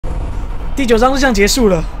第9章就这样结束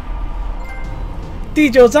了。第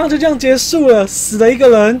9章就这样结束了，死了一个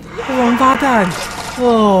人，王八蛋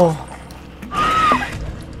哦！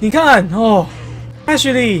你看哦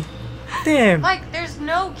 ，Ashley， damn。 Mike, there's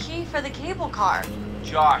no key for the cable car.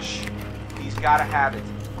 Josh, he's gotta have it.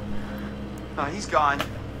 He's gone.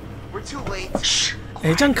 We're too late.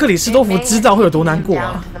 哎，这样克里斯多夫知道会有多难过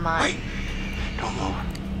啊！ Wait, don't move.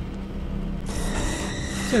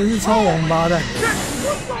 这人是超王八蛋。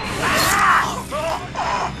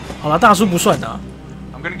好了，大叔不算啊。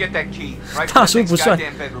 I'm gonna get that key right to 大 the 叔 next 不算。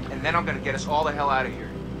 goddamn bedroom, and then I'm gonna get us all the hell out of here.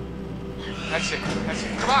 That's it. That's it.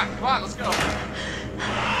 Come on, come on, let's go.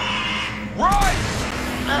 Run!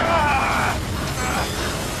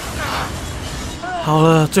 好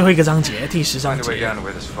了，最后一个章节，第10章 Find a way 节， down to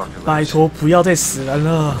where this fucker 拜 lives. 托不要再死人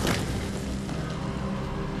了。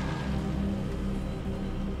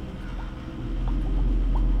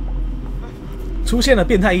出现了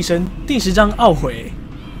变态医生，第10章懊悔。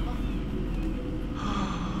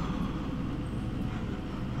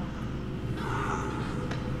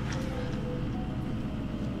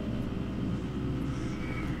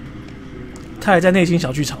他还在内心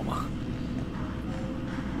小剧场吗？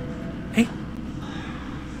哎，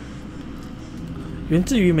源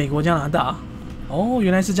自于美国、加拿大。哦，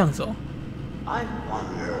原来是这样子哦。 I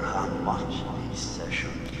wonder how much these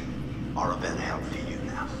sessions are of any help to you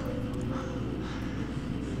now.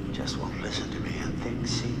 Just won't listen to me and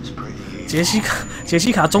things seems pretty 杰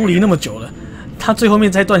西卡中离那么久了，他最后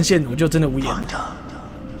面再断线，我就真的无言了。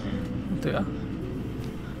对啊。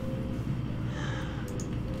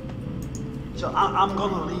 So I'm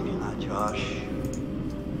gonna leave you now, Josh.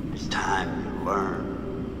 It's time you learn.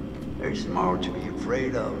 There's more to be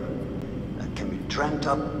afraid of that can be dreamt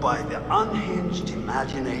up by the unhinged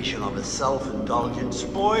imagination of a self-indulgent,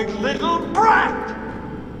 spoiled little brat.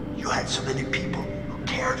 You had so many people who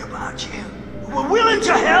cared about you, who were willing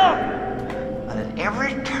to help, and at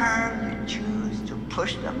every turn you choose to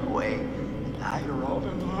push them away, and now you're all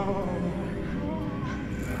alone.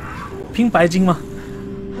 拼白金吗？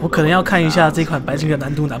我可能要看一下这款白金的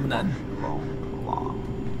难度难不难。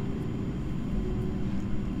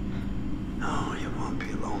 No, you won't be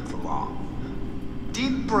alone for long.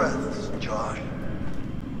 Deep breaths, Josh.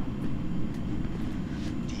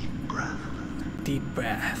 Deep breath. Deep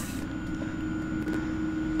breath。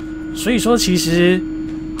所以说，其实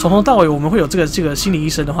从头到尾我们会有这个心理医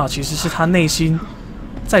生的话，其实是他内心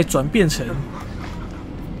在转变成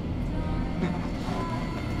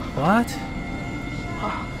what？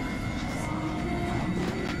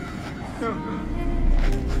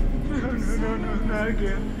 Not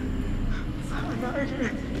again. Not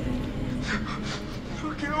again.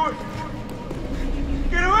 Get away!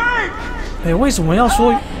 Get away! 哎，为什么要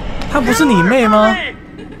说她不是你妹吗？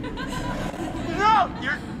 No,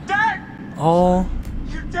 you're dead. 哦，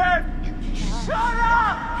 You're dead. Shut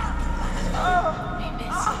up! No,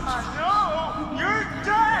 you're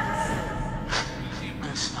dead.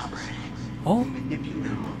 It's not ready. 哦，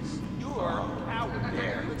 You are a coward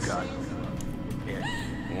there. God.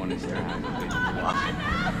 One is there.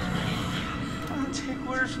 I'll take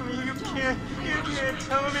orders from you. You can't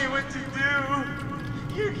tell me what to do.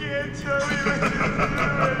 You can't tell me what to do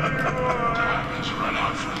anymore. Just run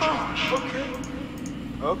out for Josh. Okay.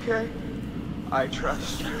 Okay. I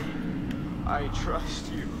trust you. I trust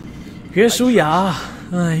you. 约书亚，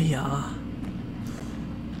哎呀，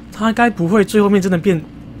他该不会最后面真的变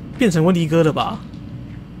成温迪哥了吧？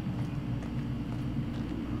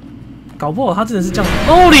搞不好他真的是这样。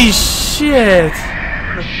Holy shit！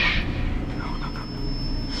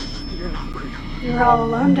 You were all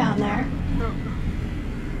alone down there.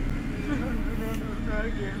 Not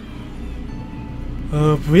again.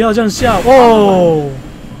 不要这样吓哦！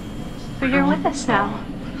 But you're with us now.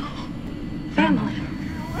 Family.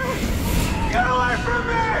 Get away from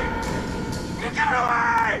me! Get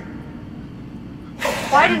away!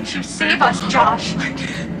 Why didn't you save us, Josh?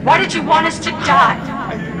 Why did you want us to die?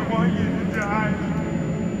 I didn't want you to die.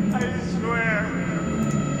 I swear.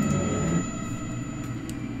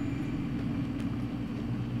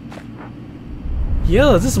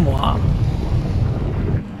 耶，这什么啊？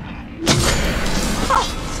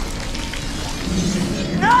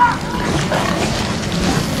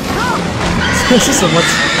这是什么？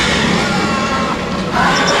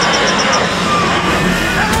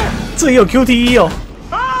这也有 QTE 哦！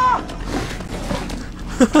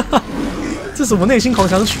哈哈，这什么内心狂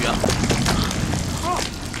想曲啊？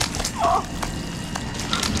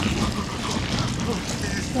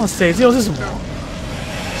哇塞，这又是什么？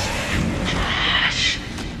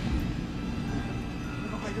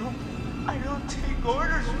 I don't take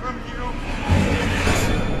orders from you.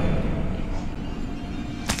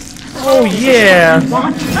 Oh yeah!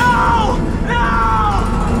 No! No!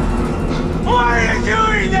 Why are you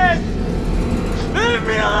doing this? Leave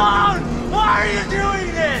me alone! Why are you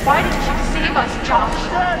doing this? Why didn't you save us, Josh?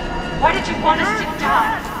 Why did you want us to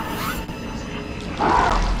die?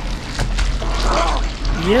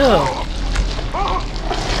 Yeah.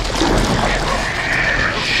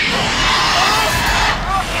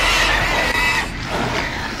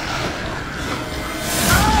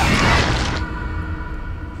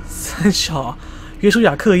 三小啊，约书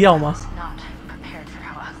亚嗑药吗？ Not prepared for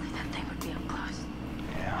how ugly that thing would be up close.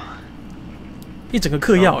 Yeah. 一整个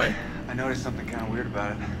嗑药哎。 I noticed something kind of weird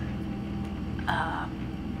about it.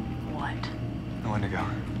 What? No Indigo.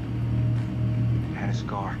 It had a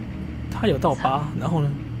scar. 他有道疤，然后呢？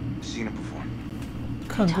 Seen it before.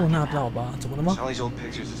 看过那道疤，怎么了吗？ Saw these old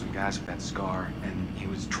pictures of some guys with that scar, and he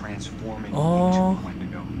was transforming Oh. into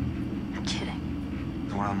Wendigo. You're kidding.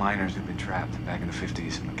 He's one of the miners who'd been trapped back in the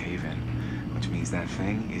 50s in the cave-in, which means that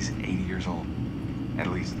thing is 80 years old, at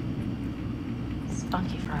least.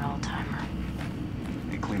 Spunky for an old-timer.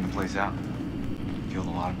 They cleaned the place out, killed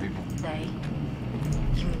a lot of people. They?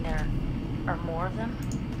 You mean there are more of them?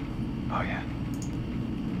 Oh yeah,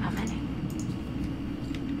 How many?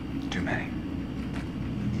 too many.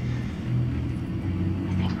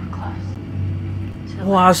 I think we're close. To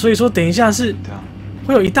the 哇，所以说等一下是 Tell.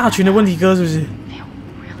 会有一大群的问题哥，是不是？ feel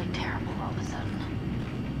really terrible all of a sudden.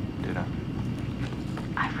 Did I?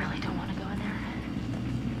 I really don't want to go in there.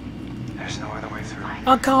 There's no other way through.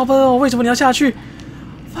 啊靠背哦，为什么你要下去？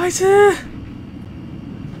白痴！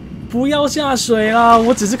不要下水啦！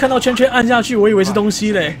我只是看到圈圈按下去，我以为是东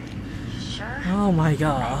西嘞。 Sure. Oh my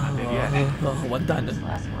god！完蛋了！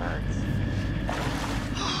 Last words.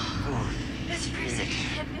 It's freezing.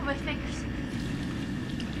 Hit me with fingers.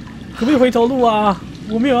 可不可以回头路啊？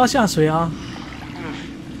我没有要下水啊！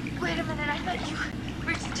 Wait a minute. I thought you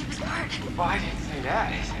reached the deepest part. Well, I didn't say that.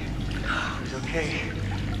 I said it was okay.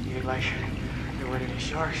 You didn't like there weren't any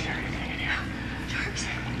sharks or anything in here. Sharks.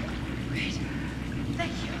 Great.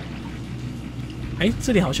 Thank you. 哎，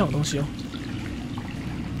这里好像有东西哦。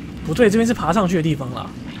不对，这边是爬上去的地方啦。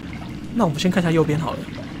那我们先看一下右边好了。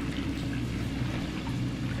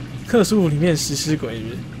克苏鲁里面食尸鬼是不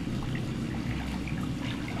是？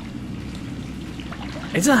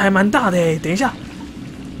哎，这还蛮大的哎。等一下，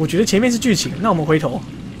我觉得前面是剧情，那我们回头。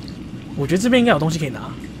我觉得这边应该有东西可以拿。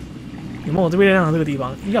有没有这边亮的这个地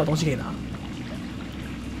方？应该有东西可以拿。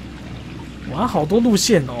哇，好多路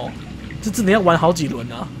线哦！这真的要玩好几轮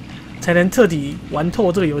啊，才能彻底玩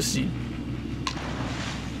透这个游戏。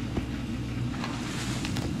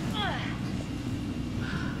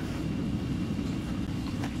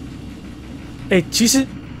哎，其实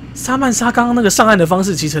沙曼莎刚刚那个上岸的方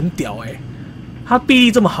式其实很屌哎，他臂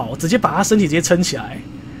力这么好，直接把他身体直接撑起来，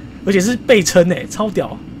而且是背撑哎，超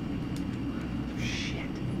屌。 Shit.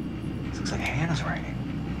 This looks like Hannah's writing.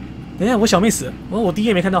 等一下，我小妹死了，我第一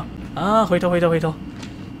眼没看到啊！回头。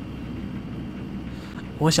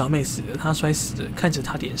我小妹死了，她摔死了，看着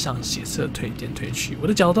她脸上血色褪去，我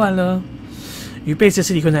的脚断了。与贝斯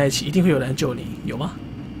尸体困在一起，一定会有人救你，有吗？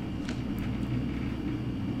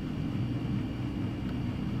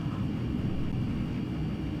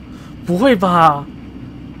不会吧？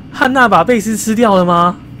汉娜把贝斯吃掉了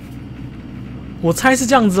吗？我猜是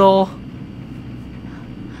这样子哦。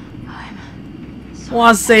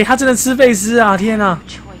 哇塞，他真的吃贝斯啊！天哪！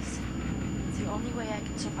 Choice. It's the only way I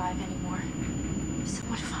can survive anymore. If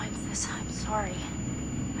someone finds this, I'm sorry.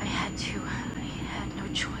 I had to. I had no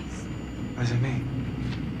choice. What does it mean?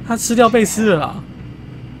 他吃掉贝斯了啦！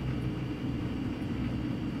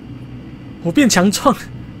我变强壮，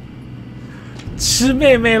吃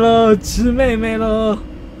妹妹了，吃妹妹了！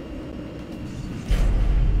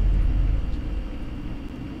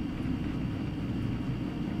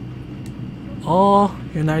哦，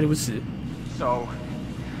原来如此。 So,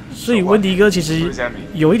 所以温迪哥其实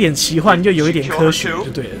有一点奇幻，又有一点科学，就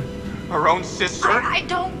对了。 her own sister? I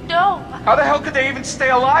don't know. How the hell could they even stay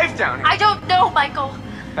alive down here? I don't know, Michael.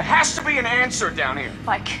 There has to be an answer down here.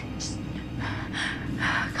 Mike, just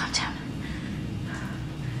calm down.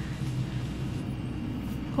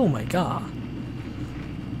 Oh my god！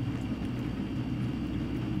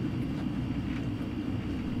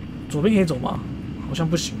 左边可以走吗？好像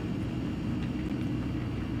不行。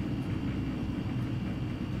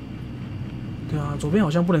对啊，左边好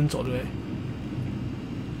像不能走，对不对？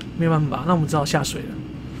没有办法，那我们只好下水了。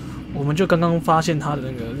我们就刚刚发现他的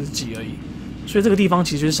那个日记而已，所以这个地方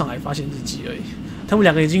其实就是上来发现日记而已。他们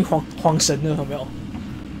两个已经晃神了，有没有？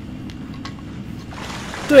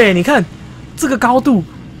对，你看这个高度，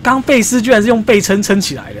刚贝斯居然是用背撑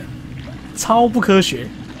起来的，超不科学。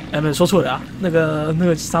哎，不是说错了啊，那个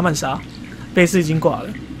沙曼莎，贝斯已经挂了。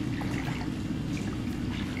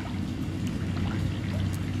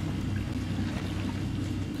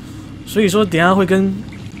所以说，等一下会跟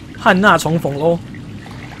汉娜重逢喽，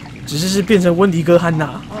只是变成温迪哥汉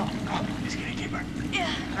娜。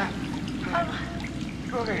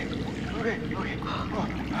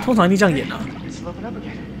通常一定这样演啊。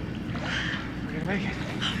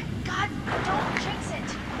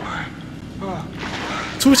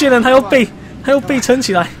出现了，他又被撑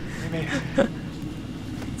起来，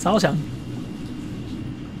超强。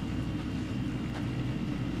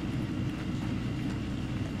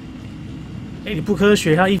哎，你不科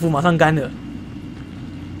学，他衣服马上干了。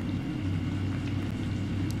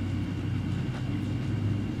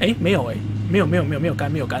哎，没有哎，没有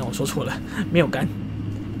干，没有干，我说错了，没有干。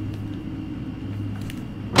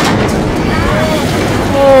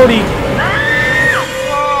Holy！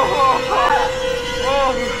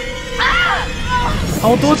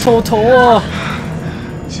 好多头头哦！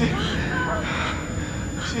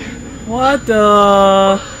我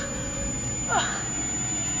的。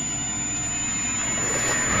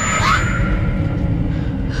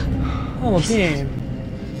Oh damn!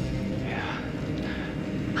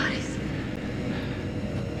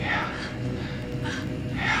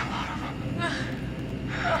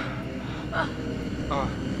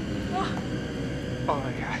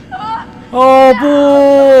 Oh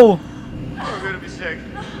不 I'm gonna be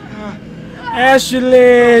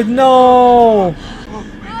sick.！Ashley, no! Oh,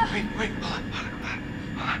 wait, hold on.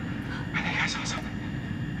 I think I saw something.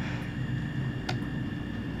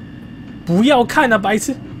 不要看啊，白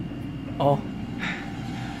痴！哦，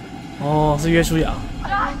哦，是约书亚。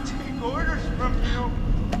I take orders from you.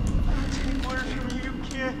 I take orders from you. You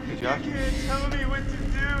can't tell me what to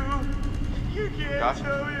do. You can't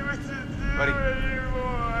tell me what to do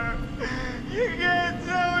anymore. You can't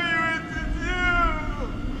tell me what to do.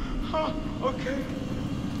 Oh,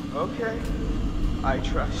 okay. I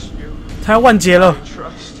trust you. 他要万劫了， I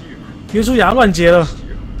trust you. 约书亚乱劫了。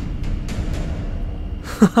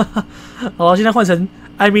哈哈哈，好，现在换成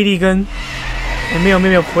艾米丽跟，没有，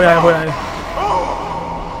回来了。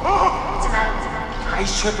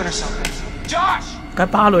He's tripping or something. Josh! 该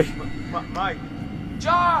扒了。Mike.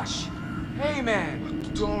 Josh! Hey, man.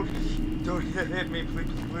 Don't hit me,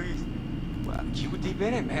 please. Well, you were deep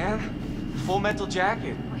in it, man. Full mental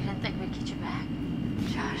jacket. We didn't think we'd get you back.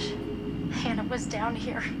 Josh, Hannah was down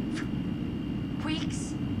here for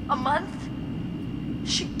weeks, a month.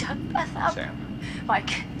 She dug Beth up. Sam.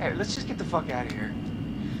 Mike. Hey, let's just get the fuck out of here.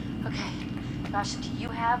 Okay. Josh, do you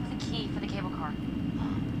have the key for the cable car?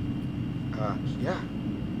 Yeah.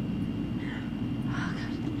 Oh, God.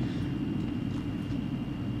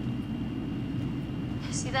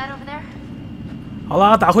 See that over there? 好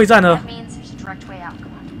啦，打会战了 That。means there's a direct way out.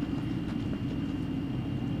 Come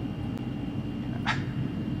on.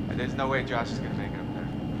 There's no way Josh is gonna make it up there.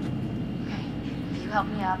 Okay. If you help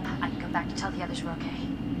me up, I can go back to tell the others we're okay.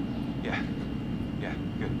 Yeah,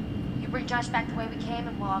 good. You bring Josh back the way we came,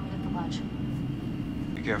 and we'll all meet at the lodge.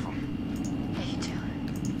 Be careful. Yeah, you too.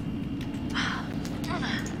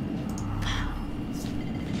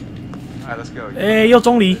 Alright, let's go. 哎，又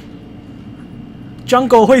中离。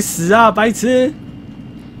Jungle 会死啊，白痴！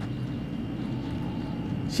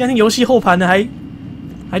现在游戏后盘的还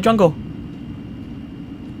Jungle。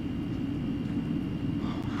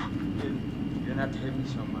 You're not hitting me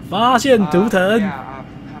so much. 发现图腾。 Yeah,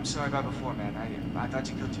 I'm sorry about before, man. I thought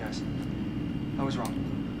you killed Jess. I was wrong.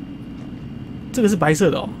 这个是白色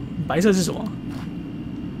的哦，白色是什么？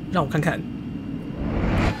让我看看。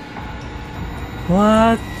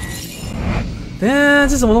What？ 等一下，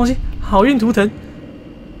这什么东西？好运图腾。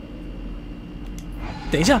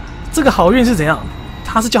等一下，这个好运是怎样？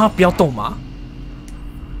他是叫他不要动吗？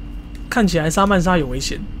看起来沙曼莎有危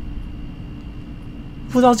险，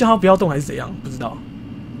不知道叫他不要动还是怎样，不知道。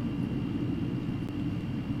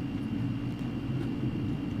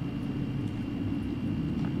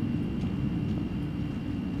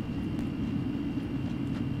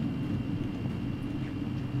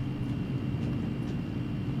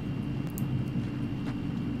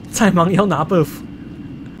菜盲要拿 buff，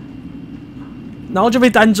 然后就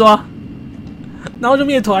被单抓，然后就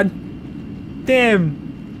灭团 ，damn！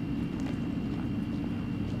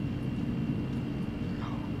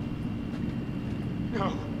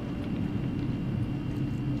 No.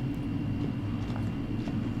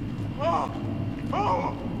 Oh!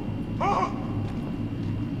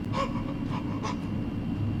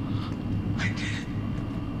 I did it.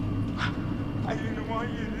 I didn't want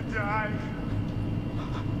you to die.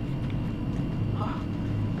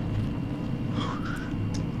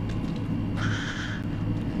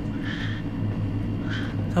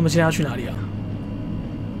 他们现在要去哪里啊？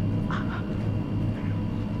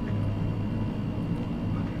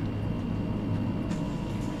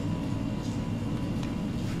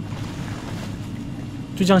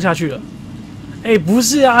就这样下去了。哎，不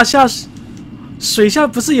是啊，水下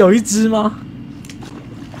不是有一只吗？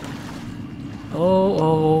哦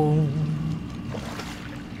哦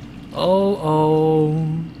哦哦！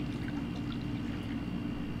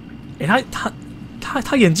哎，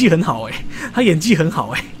他演技很好哎，他演技很好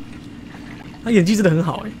哎，他演技真的很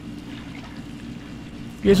好哎。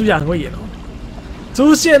约书亚很会演哦。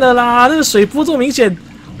出现了啦！那个水波这么明显，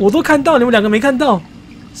我都看到，你们两个没看到，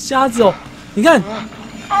瞎子哦！你看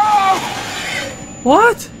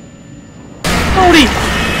 ，What？ Holy！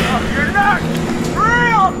 You're not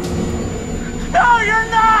real! No, you're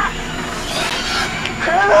not!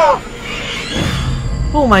 Hannah!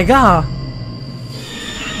 Oh my god!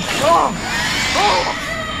 Oh!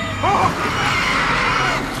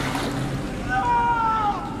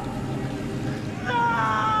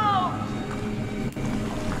 No!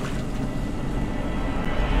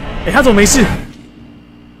 哎，他怎么没事？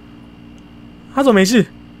他怎么没事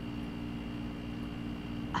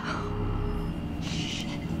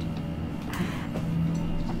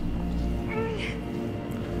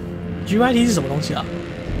？GYT 是什么东西啊？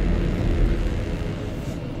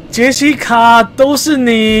杰西卡，都是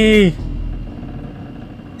你，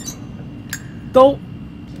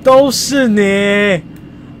都是你，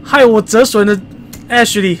害我折损了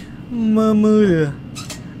Ashley， 么么的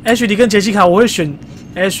 ，Ashley 跟杰西卡，我会选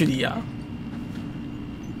Ashley 啊！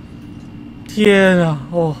天啊，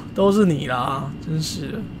哦，都是你啦，真是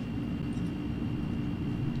的。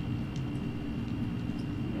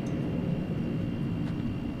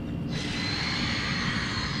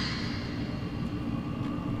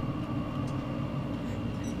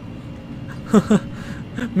呵呵，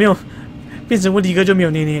没有变成问题哥就没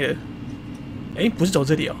有捏捏了。哎，不是走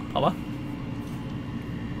这里哦，好吧。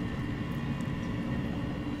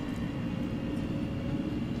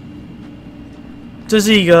这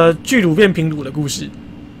是一个巨乳变平乳的故事。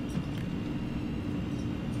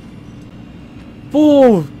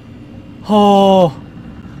不，哦，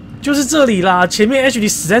就是这里啦。前面 H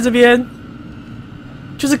死在这边，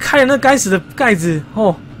就是开了那该死的盖子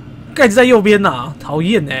哦，盖子在右边呐，讨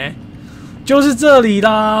厌呢。就是这里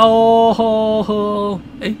啦！哦吼吼！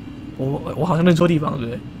哎，我好像认错地方，对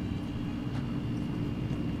不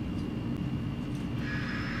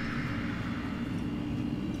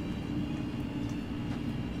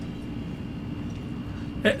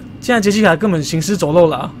对？哎，现在杰西卡根本行尸走肉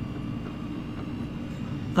了啊！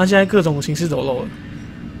他现在各种行尸走肉了。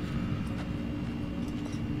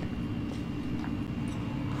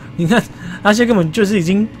你看，他现在根本就是已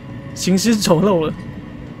经行尸走肉了。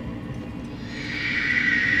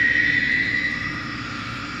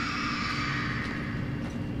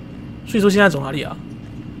所以说现在走哪里啊？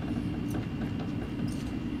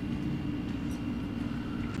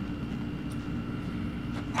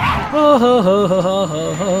呵呵呵呵呵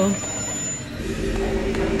呵呵！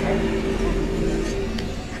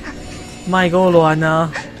卖够乱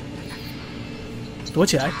啊！躲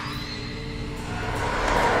起来！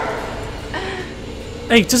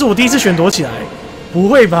哎，这是我第一次选躲起来，不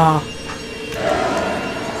会吧？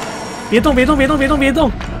别动！别动！别动！别动！别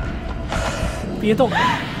动！别动！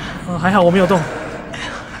还好我没有动。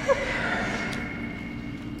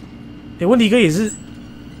问题哥也是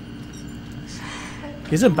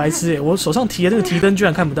很白痴我手上提的那个提灯居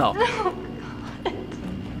然看不到。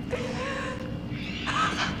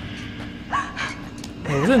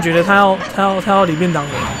我真的觉得他要领便当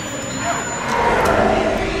了。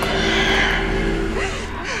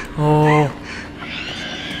哦。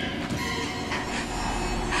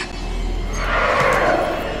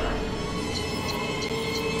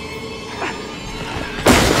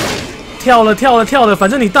跳了，反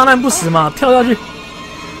正你大难不死嘛，跳下去。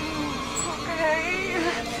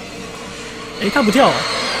哎，他不跳啊！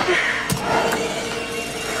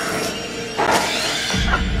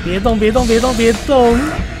别动！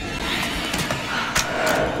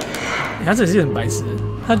他这也是很白痴，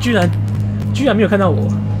他居然没有看到我，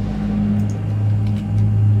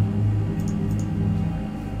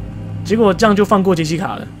结果这样就放过杰西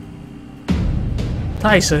卡了，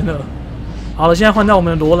太神了！好了，现在换到我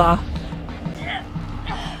们的罗拉。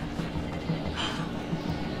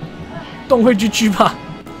动会GG吧。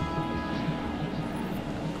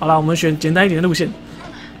好了，我们选简单一点的路线，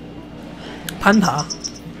攀爬。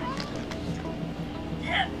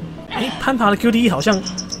哎，攀爬的 QTE 好像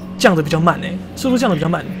降的比较慢哎，速度降的比较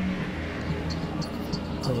慢。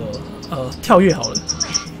跳跃好了，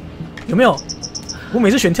有没有？我每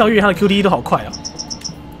次选跳跃，它的 QTE 都好快啊。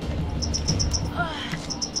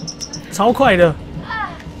超快的。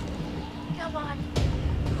Come on.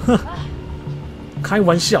 哼，开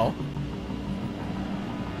玩笑。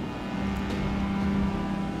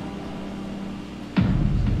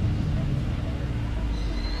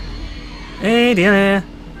哎，等一下，等一下。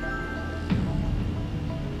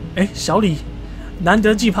哎，小李，难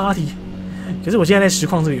得记 party， 可是我现在在实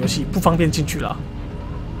况这个游戏不方便进去了。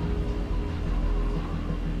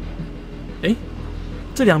哎，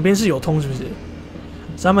这两边是有通是不是？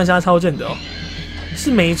沙曼莎超正的哦，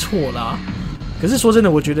是没错啦。可是说真的，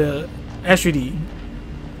我觉得 Ashley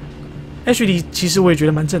其实我也觉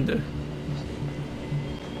得蛮正的。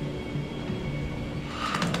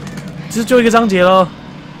这是最后一个章节喽。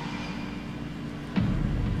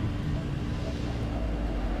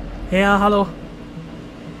嘿呀 ，Hello。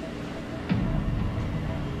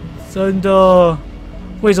真的，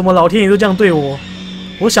为什么老天爷都这样对我？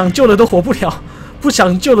我想救的都活不了，不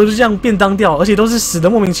想救的就这样便当掉，而且都是死的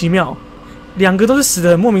莫名其妙，两个都是死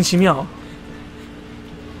的很莫名其妙。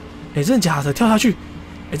哎，真的假的？跳下去！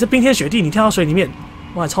哎，这冰天雪地，你跳到水里面，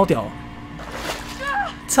哇，超屌！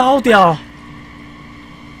超屌！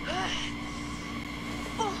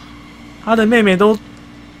他的妹妹都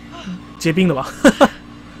结冰了吧？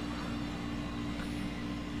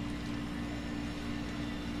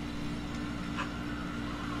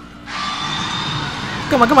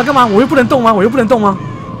干嘛干嘛干嘛？我又不能动吗？我又不能动吗？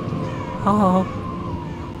好好好。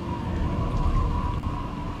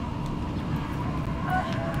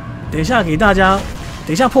等一下给大家，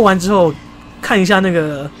等一下破完之后看一下那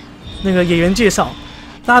个演员介绍，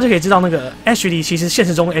大家就可以知道那个 Ashley 其实现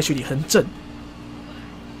实中的 Ashley 很正。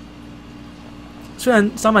虽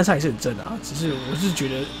然沙曼莎也是很正啊，只是我是觉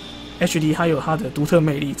得 Ashley 他有他的独特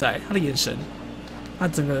魅力在，他的眼神，他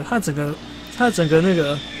整个那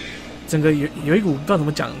个。整个有一股不知道怎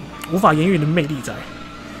么讲，无法言喻的魅力在。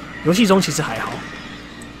游戏中其实还好。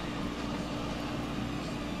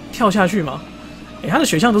跳下去吗？哎，他的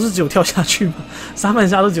选项都是只有跳下去吗？沙曼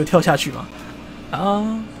莎都只有跳下去吗？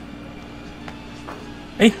啊！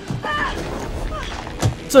哎，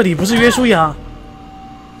这里不是约书亚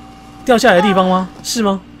掉下来的地方吗？是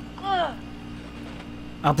吗？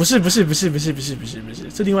啊，不是，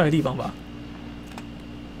这另外一个地方吧？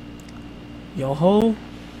有吼。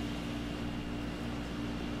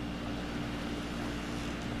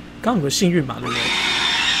刚有个幸运嘛，对不对？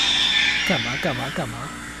干嘛？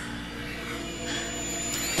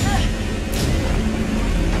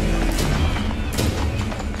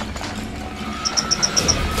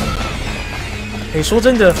哎，说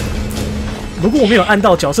真的，如果我没有按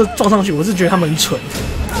到角色撞上去，我是觉得他们很蠢。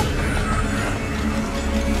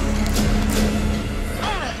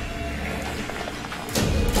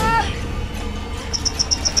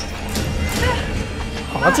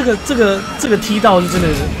好啊，这个踢到是真的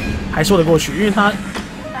还说得过去，因为他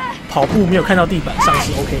跑步没有看到地板上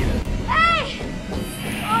是 OK 的。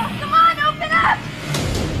Come on, open up!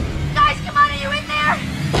 Guys, come on, are you in there?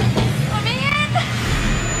 Let me in!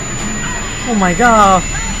 Oh my god!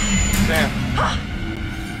 Sam.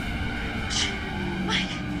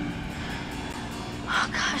 Mike. Oh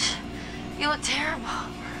gosh, you look terrible.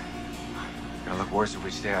 It'll look worse if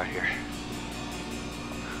we stay out here.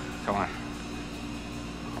 Come on.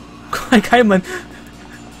 快开门！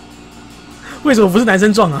为什么不是男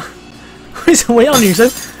生撞啊？为什么要女生？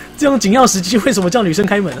这种紧要时期，为什么叫女生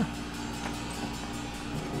开门呢？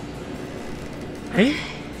哎，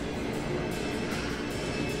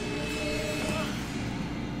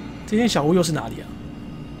这间小屋又是哪里啊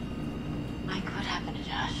Mike, what happened to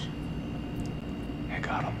Josh? I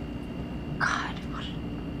got him. God, what an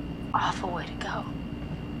awful way to go.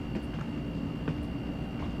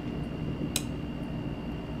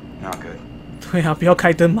 Not good. 对啊，不要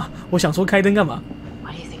开灯嘛！我想说开灯干嘛？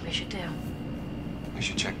 What do you think we should do? We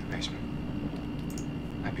should check the basement.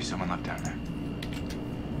 Might be someone left down there.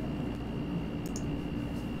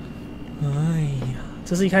 哎呀，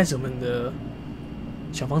这是一开始我们的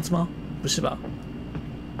小房子吗？不是吧？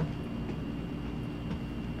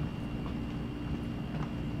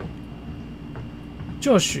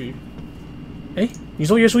就许，哎，你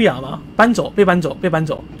说约书亚吗？搬走，被搬走，被搬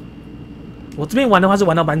走。我这边玩的话是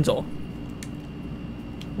玩到搬走，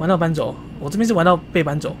玩到搬走。我这边是玩到被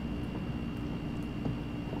搬走。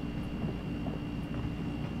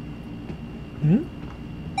嗯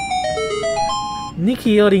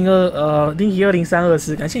 ，Niki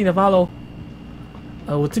 202324，感谢你的 follow。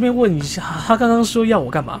我这边问一下，他刚刚说要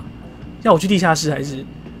我干嘛？要我去地下室，还是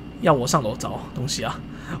要我上楼找东西啊？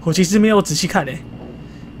我其实没有仔细看嘞。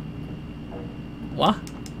哇，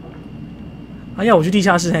他要我去地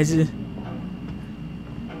下室，还是？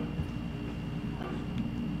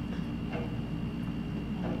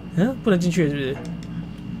嗯，不能进去是不是？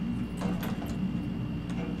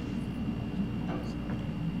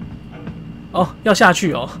哦，要下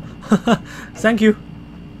去哦。哈哈 ，Thank you。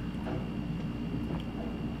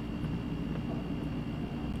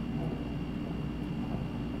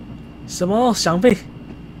什么想被？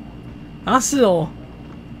啊，是哦。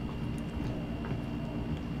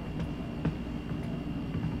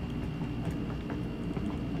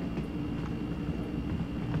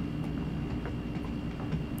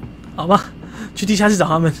好吧，去地下室找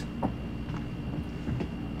他们。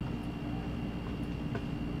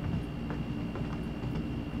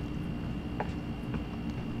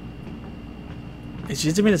其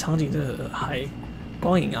实这边的场景真的还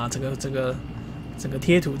光影啊，整个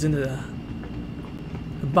贴图真的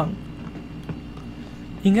很棒，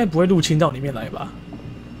应该不会入侵到里面来吧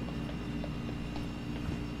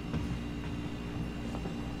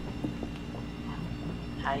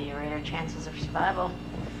？How do you rate our chances of survival?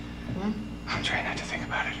 I'm trying not to think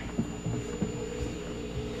about it.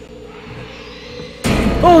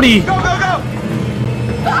 Holy! Go, go, go!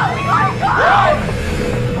 Run!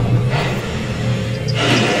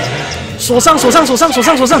 锁上！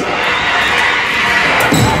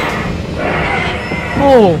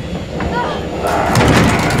哦，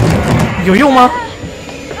有用吗？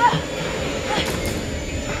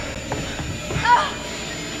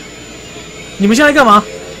你们现在干嘛？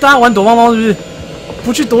大家玩躲猫猫是不是？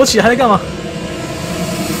不去躲起来还在干嘛？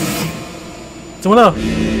怎么了？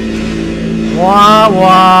哇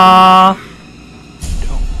哇！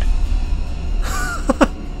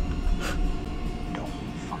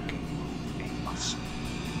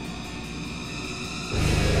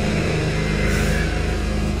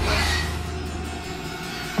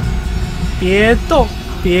别动！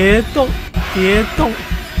别动！别动！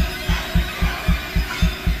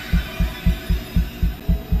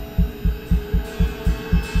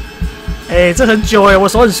哎，这很久哎，我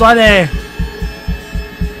手很酸哎。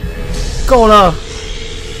够了！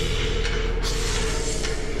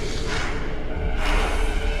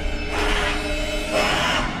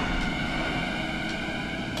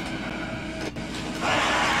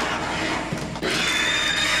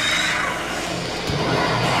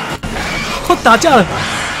我打架了！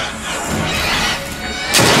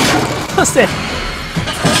哇塞！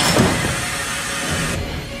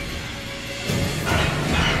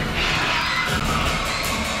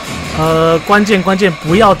关键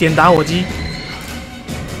不要点打火机。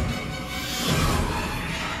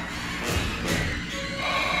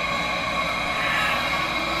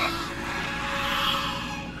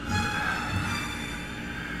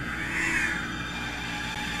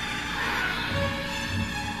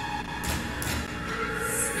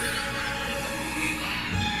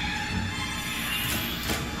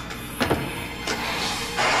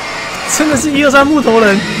真的是1、2、3木头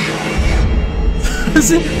人，真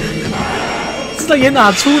是在演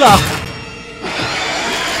哪出啦？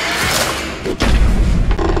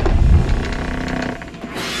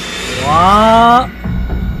哇！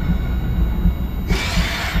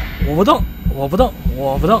我不动，我不动，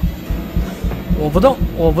我不动，我不动，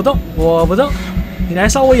我不动，我不动，你来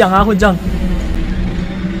烧我痒啊，混账！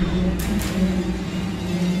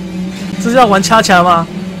这是要玩恰恰吗？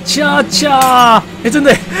恰恰！哎，真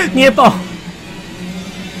的捏爆！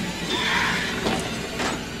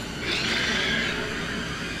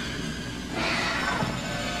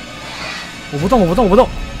我不动，我不动，我不动！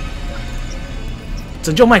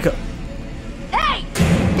拯救麦克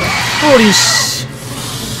！Holy shit！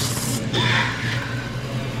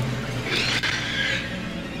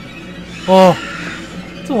 哦，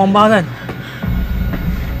这王八蛋！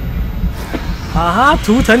哈哈，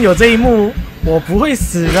图腾有这一幕，我不会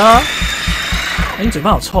死的。哎，你嘴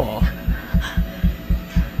巴好臭哦！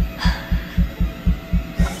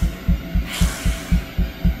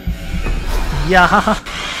呀哈哈！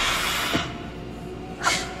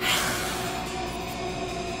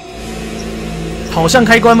跑向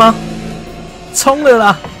开关吗？冲了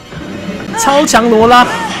啦！超强罗拉！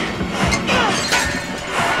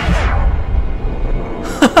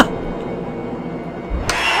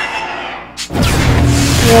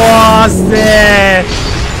哇塞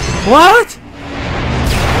 ！What？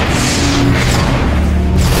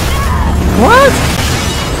 What？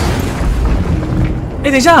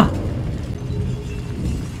 哎，等一下！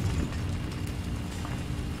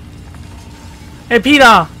哎，屁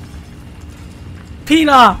啦！屁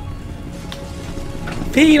啦！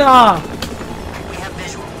屁啦！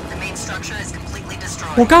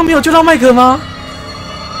我刚刚没有救到麦克吗？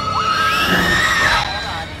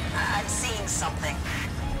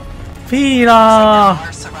屁啦！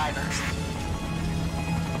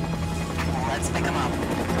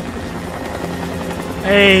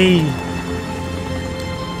哎，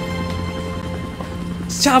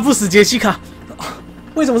吓不死杰西卡，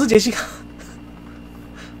为什么是杰西卡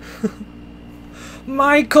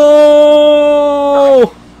？Michael，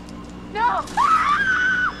 No!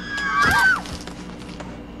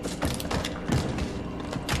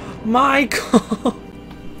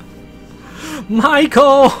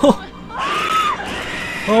 Michael，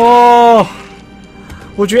 哦，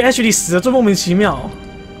我觉得 Ashley 死的最莫名其妙。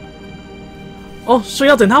哦，所以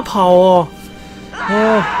要等他跑哦。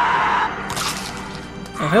哦，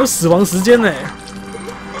还有死亡时间呢。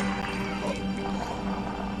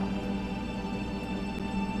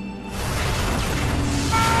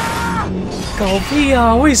搞屁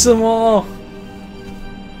啊！为什么？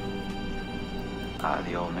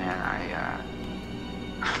 The old man,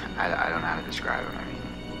 I don't know how to describe him. I mean,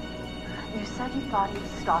 You said you thought he was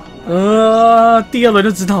stalking you. 第二轮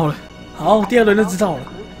就知道了。好，第二轮就知道了。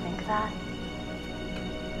 Group think that?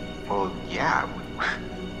 well, yeah.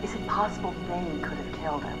 Is it possible they could have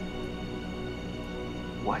killed him?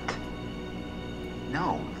 What?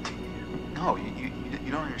 No, no,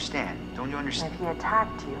 you don't understand. Don't you And understand? if he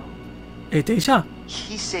attacked you, 哎，等一下，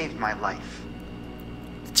 He saved my life.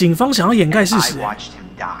 警方想要掩盖事 I 实。 watched him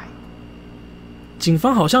die. 警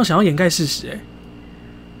方好像想要掩盖事实。哎，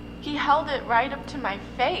 He held it right up to my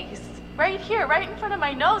face. Right here, right in front of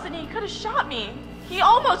my nose, and he could have shot me. He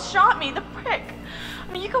almost shot me, the prick.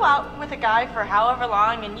 I mean, you go out with a guy for however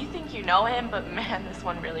long, and you think you know him, but man, this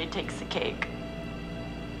one really takes the cake.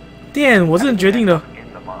 电，我真的决定了，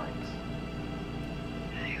 In the mines.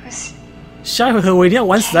 he was 下一回合我一定要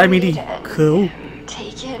玩死艾米丽。可恶！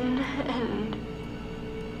 taken and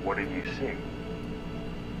What did you see?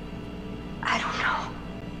 I don't know.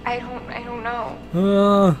 I don't know.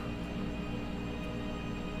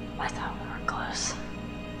 I thought we were close.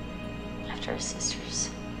 After his sisters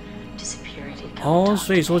disappeared, he'd come 哦， talk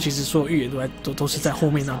所以说其实所有预言都是在后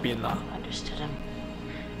面那边啦。 understood him.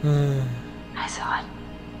 嗯， I thought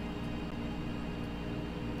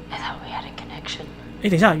we had a connection. 哎，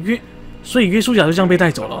等一下，所以约书亚就这样被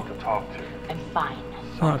带走了。 To talk to. I'm fine.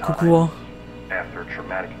 啊，哭哭哦。 After a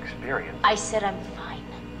traumatic experience. I said I'm fine.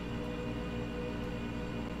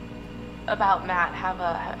 About Matt, have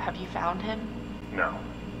you found him? No,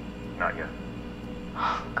 not yet.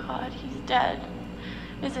 Oh God, he's dead,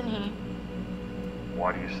 isn't he?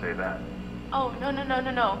 Why do you say that? Oh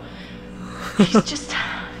no. He's just.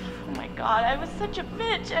 Oh my God, I was such a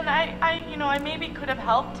bitch, and I maybe could have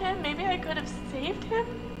helped him. Maybe I could have saved him.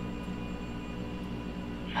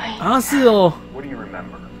 啊，是哦。 What do you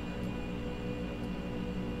remember?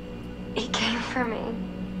 He came for me.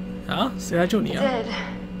 啊，谁来救你啊？ Did.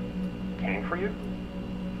 Came for you?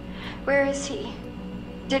 Where is he?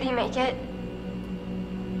 Did he make it?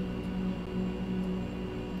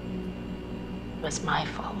 It was my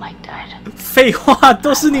fault Mike died. 废话，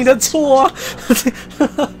都是你的错啊！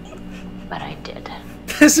 But I did.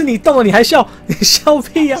 但是你动了，你还笑，你笑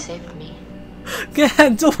屁 He 呀、 saved me.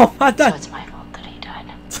 看这王八 So 蛋， it's my fault that he died.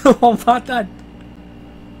 这王八蛋！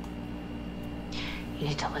 You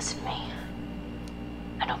need to listen to me.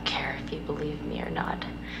 I don't care if you believe me or not.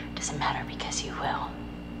 Doesn't matter because you will.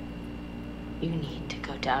 You need to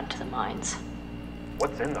go down to the mines.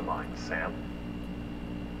 What's in the mines, Sam?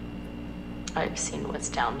 I've seen what's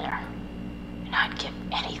down there. And I'd give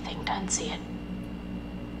anything to unsee it.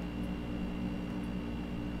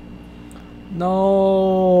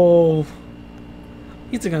 No，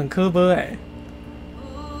 一整个很磕巴哎。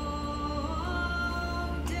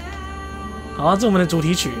好、啊，这是我们的主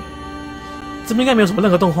题曲。这边应该没有什么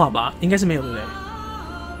任何动画吧？应该是没有，对不对？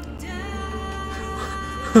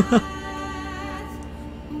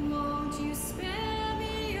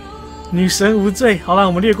女神无罪，好了，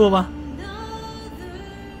我们略过吧。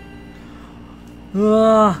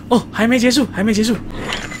哦，还没结束，还没结束。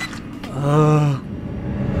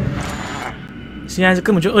现在是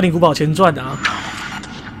根本就《恶灵古堡前传》的啊，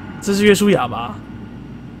这是约书亚吧？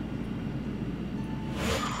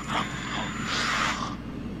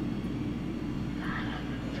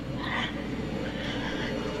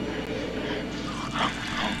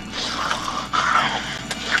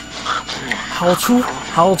好粗，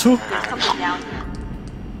好粗，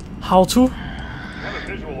好粗！ Have a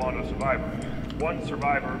visual on a survivor. One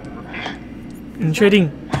survivor. Repeat. 你确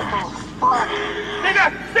定？ Stay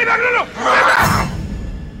back! Stay back! No! Stay back!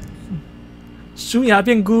 舒雅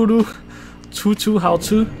变咕噜，粗好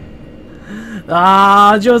粗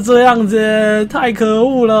啊！就这样子，太可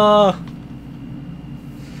恶了。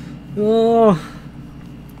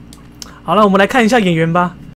好了，我们来看一下演员吧。